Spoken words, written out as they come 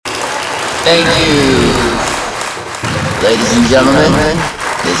Thank you, ladies and gentlemen.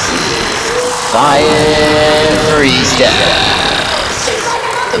 This is Fire Freestyles,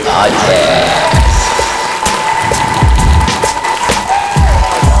 the podcast.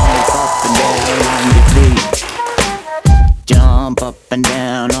 Jump up and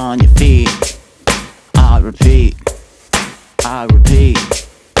down on your feet. I repeat.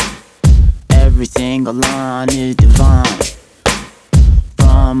 Every single line is divine.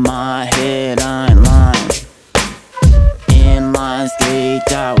 From my head I ain't lying. Inline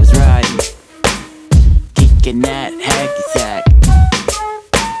skates I was riding, kicking that hacky sack.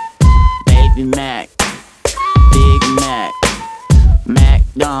 Baby Mac, Big Mac,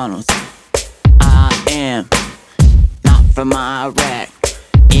 McDonald's. I am not from Iraq,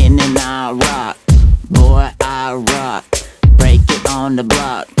 in and I rock. Boy, I rock, break it on the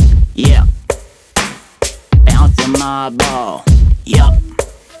block. Yeah, bouncing my ball. Yup,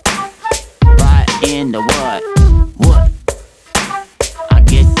 right into what? I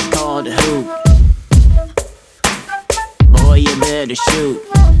guess it's called a hoop. Boy, you better shoot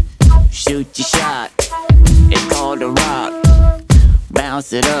your shot. It's called a rock.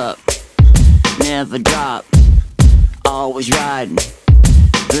 Bounce it up, never drop. Always riding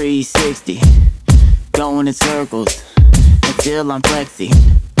 360, going in circles until I'm flexy.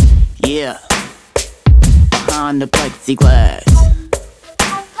 Yeah, behind the plexiglass,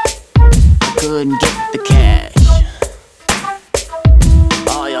 I couldn't get the cash.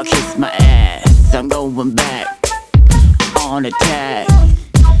 Oh, y'all kiss my ass. I'm going back on attack.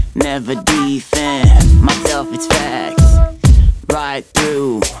 Never defend myself, it's facts. Right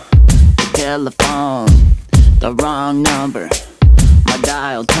through the telephone, the wrong number, my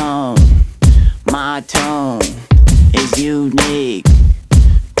dial tone. My tone is unique.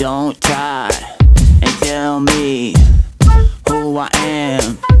 Don't try and tell me who I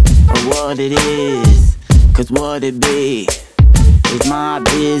am or what it is, 'cause what it be is my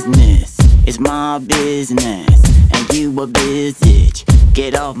business. It's my business, and you a bitch.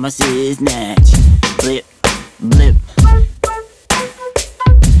 Get off my snatch. Blip, blip,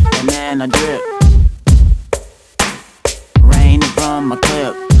 and then I drip, raining from my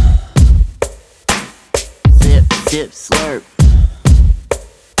clip. Sip, sip, slurp,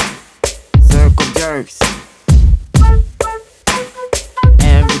 circle jerks.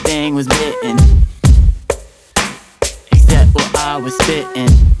 Everything was bitten except what I was spitting,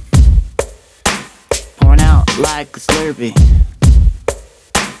 pouring out like a Slurpee.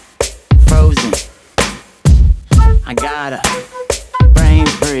 Frozen, I got a brain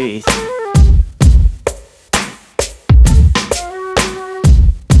freeze.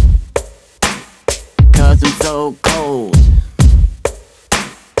 Cause I'm so cold,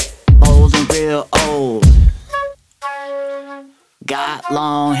 old and real old. Got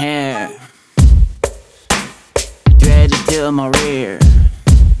long hair, dreaded till my rear.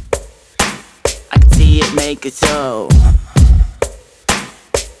 I can see it make it so,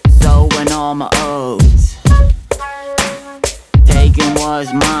 sowing all my oats. Taking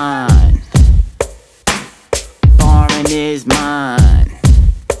what's mine, foreign is mine.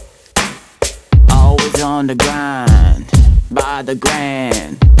 Always on the grind, by the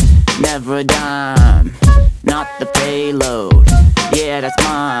grand, never a dime. Not the payload, yeah that's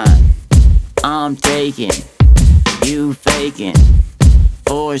mine. I'm taking, you faking,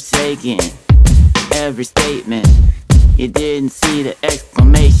 forsaking every statement. You didn't see the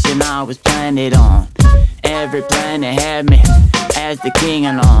exclamation I was planted on. Every planet had me as the king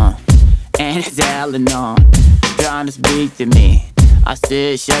along, and it's Al-Anon trying to speak to me. I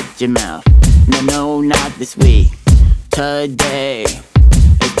said shut your mouth, no not this week. Today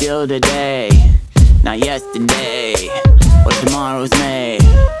is still today, not yesterday or tomorrow's may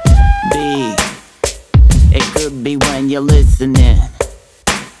be. It could be when you're listening,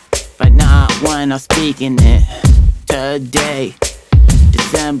 but not when I'm speaking it. Today,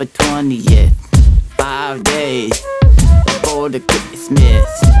 December 20th, 5 days before the Christmas.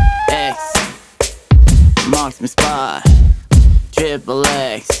 X marks my spot, Triple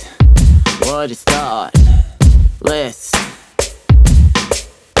X, what a start. Let's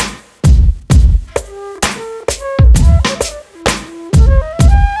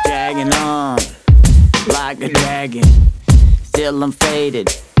dragging on like a dragon. Still I'm faded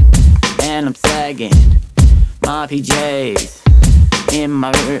and I'm sagging. My PJs in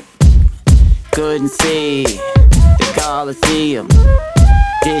my room, couldn't see the Coliseum.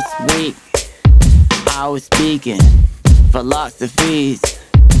 This week I was speaking philosophies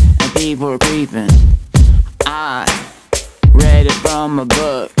and people were creeping. I read it from a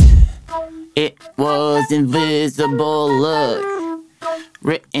book. It was invisible look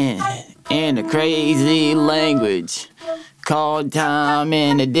written in a crazy language called time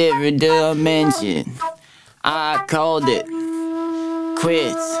in a different dimension. I called it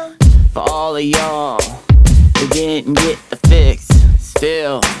quits for all of y'all who didn't get the fix.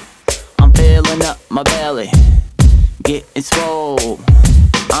 Still, I'm filling up my belly, getting swole.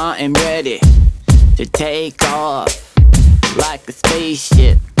 I am ready to take off like a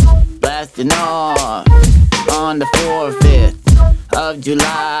spaceship, blasting off on the 4th of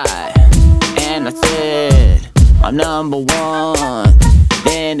July. And I said, I'm number one.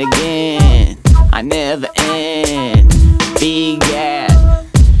 Then again, I never end. Big Gap,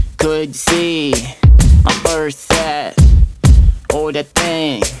 could you see my first set? Or that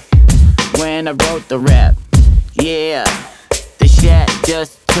thing when I wrote the rap? Yeah, the shit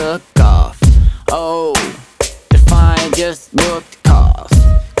just took off. Oh, the fine just looked cost.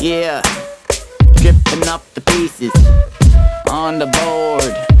 Yeah, stripping up the pieces on the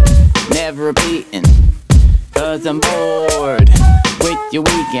board, never repeating, cause I'm bored with your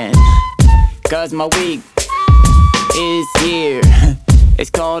weekend. Cause my week is here. It's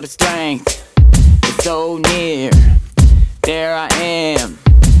called a strength, it's so near. There I am,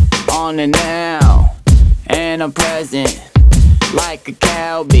 on the now, and I'm present like a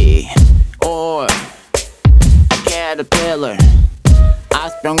cowbee or a caterpillar. I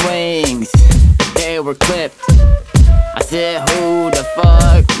sprung wings, but they were clipped. I said, who the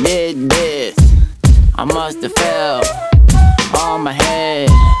fuck did this? I must have fell on my head.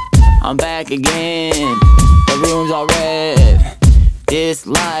 I'm back again, the room's all red. This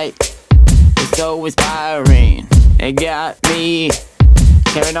light is so inspiring. It got me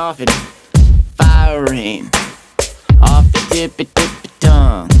tearing off and firing off the tippy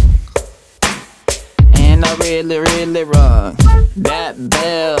tongue. And I really rung that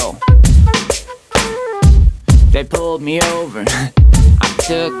bell. They pulled me over, I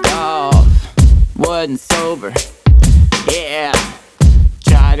took off, wasn't sober. Yeah,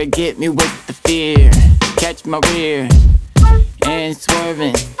 try to get me with the fear, catch my rear, and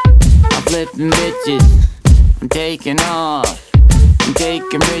swerving, I'm flipping bitches. I'm taking off, I'm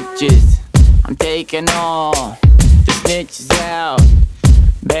taking riches, I'm taking all the snitches out,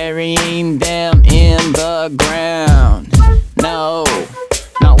 burying them in the ground. No,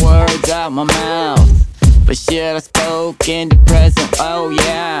 not words out my mouth, but shit I spoke in the present. Oh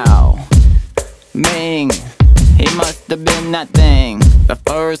yeah, Ming, he must have been that thing, the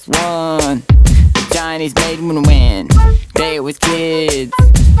first one the Chinese made me win. They was kids,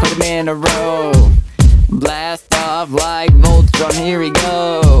 put them in a row, blast off like Voltron, here we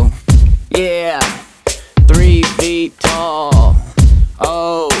go. Yeah, 3 feet tall.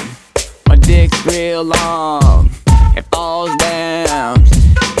 Oh, my dick's real long. It falls down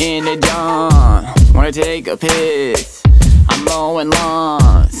in the dawn. Wanna take a piss, I'm mowing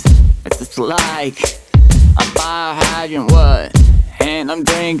lawns. It's just like a fire hydrant, what? And I'm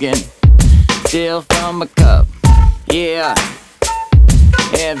drinking, still from a cup. Yeah,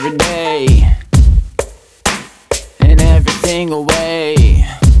 every day, in every single way.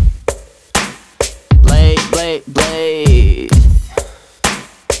 Blaze.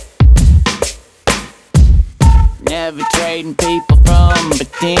 Never trading people from a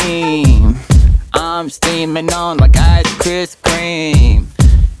team. I'm steaming on like ice Kris Cream.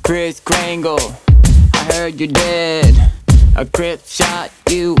 Kris Kringle, I heard you're dead. A Crip shot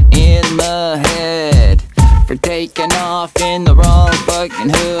you in the head for taking off in the wrong fucking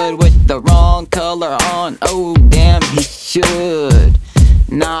hood with the wrong color on. Oh damn, he should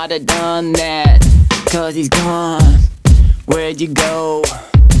not have done that, cause he's gone. Where'd you go?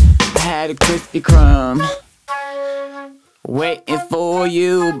 I had a crispy crumb waiting for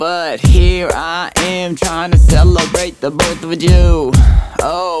you, but here I am trying to celebrate the birth of a Jew.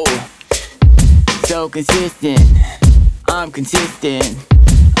 Oh, so consistent, I'm consistent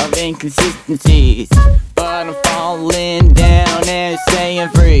of inconsistencies, but I'm falling down and saying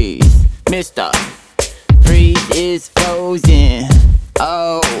freeze. Mr. Freeze is frozen.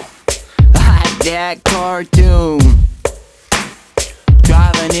 Oh, like that cartoon,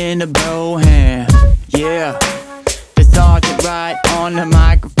 driving in a Broham. Yeah, the sergeant right on the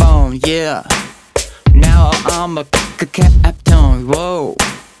microphone. Yeah, now I'm a captain. Whoa,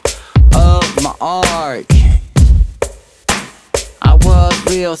 of my arc. I was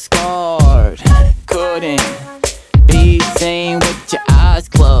real scarred, couldn't be seen with your eyes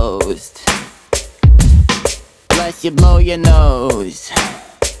closed. Unless you blow your nose,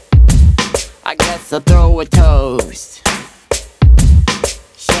 I guess I'll throw a toast.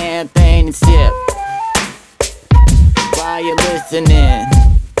 Champagne and sip while you're listening,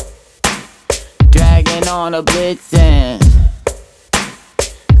 dragging on a blitzing,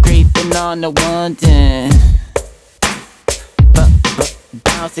 creeping Sipping on the 110,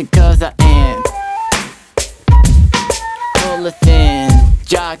 bouncing cause I am full of sin,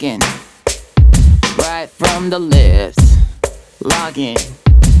 jogging right from the lips, logging,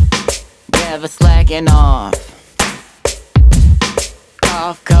 never slacking off.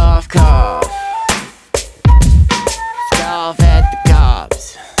 Cough, cough, cough. Scoff at the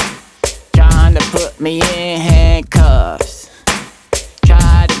cops, trying to put me in handcuffs.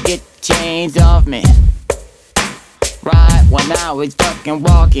 Try to get the chains off me right when I was fucking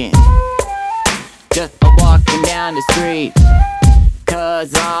walking. Just walking down the street,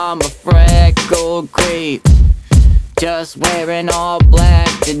 cause I'm a freckled creep. Just wearing all black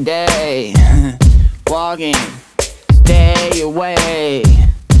today. Walking, stay away.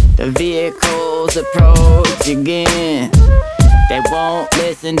 The vehicles approach again. They won't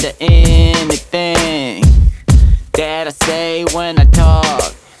listen to anything that I say when I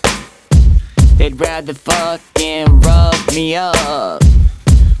talk. They'd rather fucking rough me up.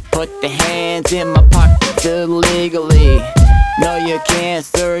 Put their hands in my pockets illegally. No, you can't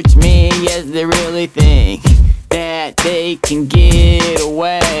search me, yes, they really think that they can get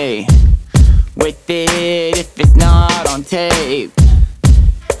away with it if it's not on tape.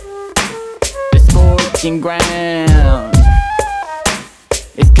 The scorching ground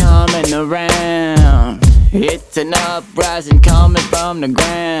is coming around. It's an uprising coming from the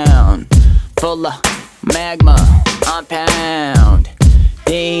ground, full of magma on pound.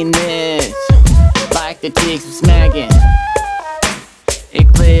 Seen this like the chicks were smacking.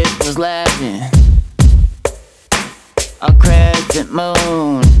 Eclipse was laughing. A crescent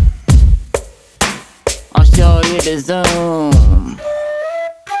moon, I'll show you the zoom.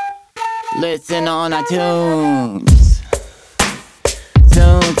 Listen on iTunes.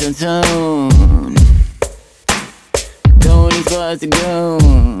 Tune, tune, tune. Goonies was a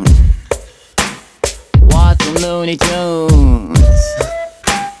goon, watching Looney Tunes.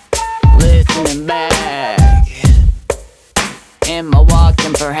 Listening back, am I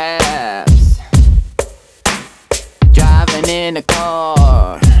walking perhaps? Driving in a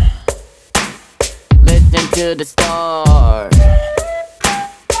car, listening to the stars.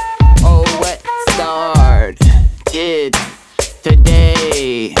 Oh, what started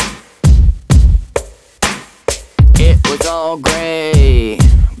today? It was all gray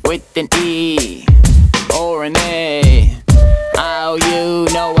with an E or an A. Oh, you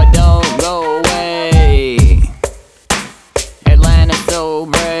know I don't go away. Atlanta's so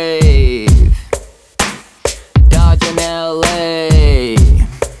brave, dodging LA.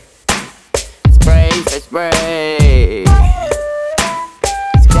 Spray for spray,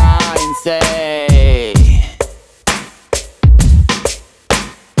 sky and say.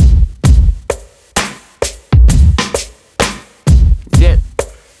 Zip,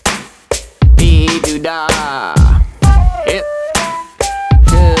 dee-doo-dah. Hip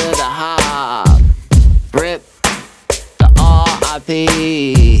to the hop, rip the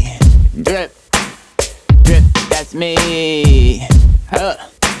R.I.P. Drip, drip, that's me. Huh.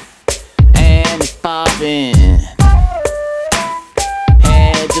 And it's poppin',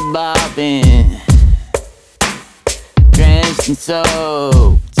 heads are bopping, drenched and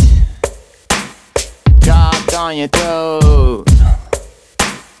soaked, dropped on your throat,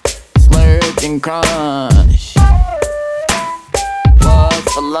 slurped and crunch.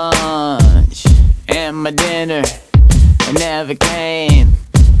 What's for lunch? And my dinner, it never came.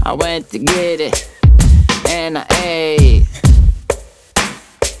 I went to get it, and I ate.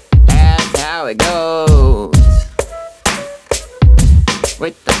 That's how it goes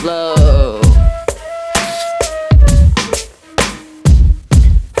with the flow.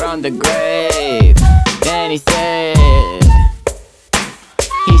 From the grave, then he said,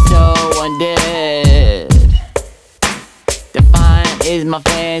 he's so undead. Defiant is my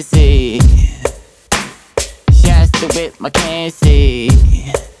fancy. Shasta with my can't see.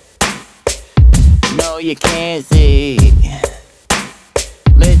 No, you can't see.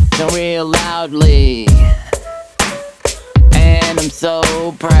 Listen real loudly, and I'm so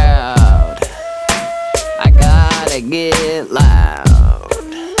proud. I gotta get loud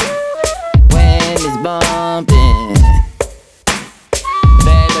when it's bumping.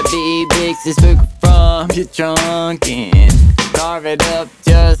 Better be big, sis, from your trunk and carve it up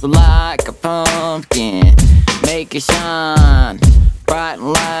just like a pumpkin. Make it shine bright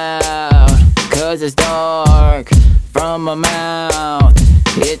and loud, cause it's dark from my mouth.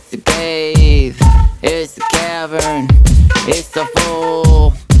 It's a cave, it's a cavern, it's a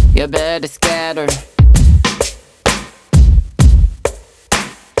fool, you better scatter.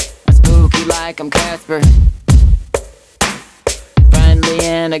 I'm spooky like I'm Casper, friendly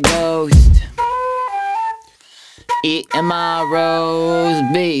and a ghost. and my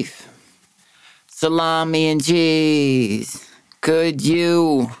roast beef, salami and cheese. Could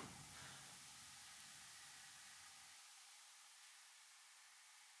you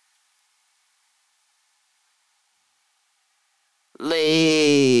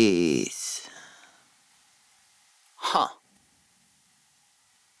please? Huh.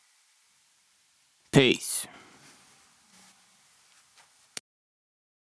 Peace.